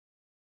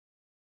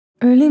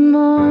Early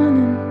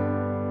morning,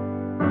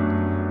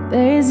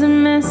 there's a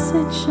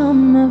message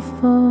on my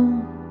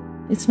phone.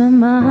 It's my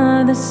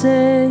mother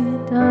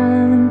saying,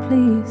 darling,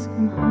 please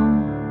come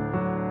home.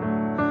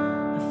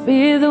 I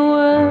fear the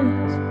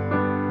words,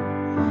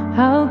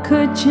 how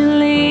could you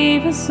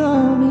leave us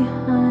all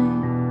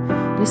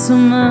behind? There's so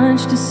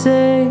much to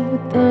say,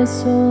 but there's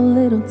so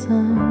little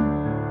time.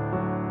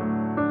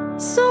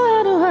 So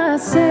how do I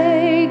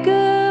say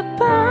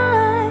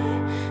goodbye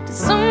to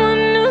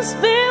someone who's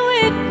been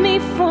with me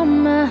for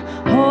my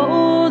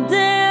whole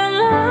damn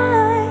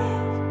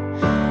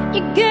life?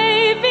 You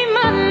gave me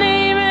my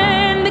name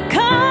and the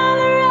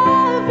color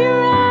of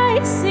your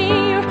eyes,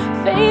 see your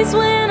face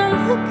when I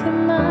look at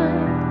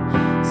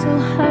mine. So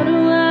how do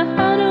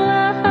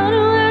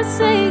I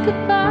say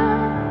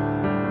goodbye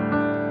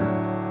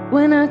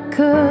when I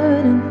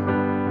couldn't?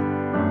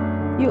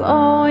 You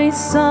always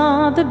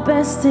saw the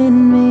best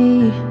in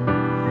me.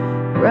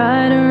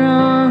 Right or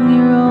wrong,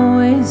 you're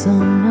always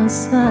on my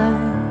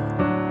side.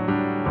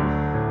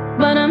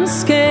 But I'm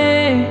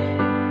scared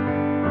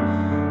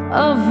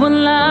of what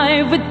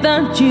life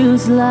without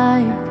you's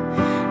like.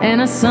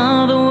 And I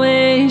saw the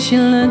way she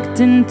looked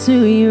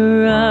into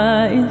your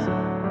eyes.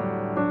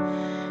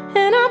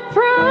 And I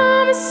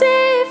promise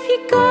if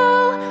you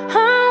go,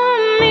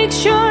 I'll make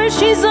sure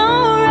she's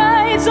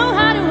alright. So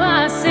how do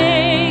I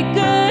say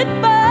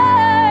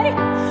goodbye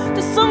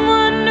to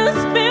someone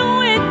who's been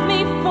with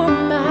me for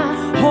my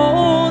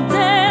whole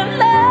damn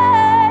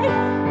life?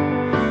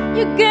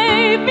 You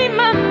gave me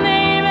my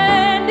name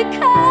and the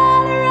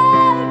color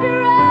of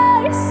your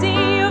eyes,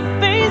 see your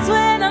face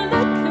when I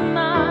look at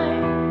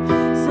mine.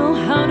 So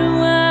how do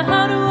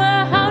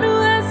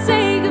I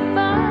say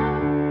goodbye?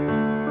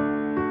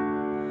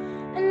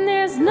 And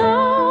there's no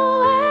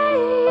way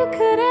you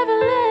could ever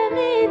let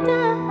me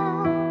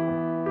down.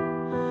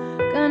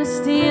 Gonna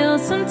steal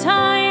some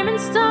time and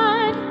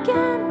start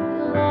again.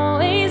 You'll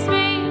always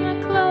be my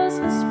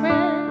closest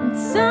friend. And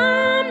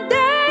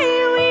someday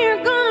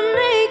we're gonna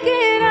make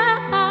it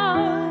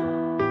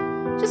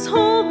out. Just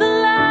hold the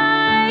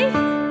light,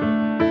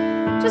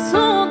 just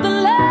hold the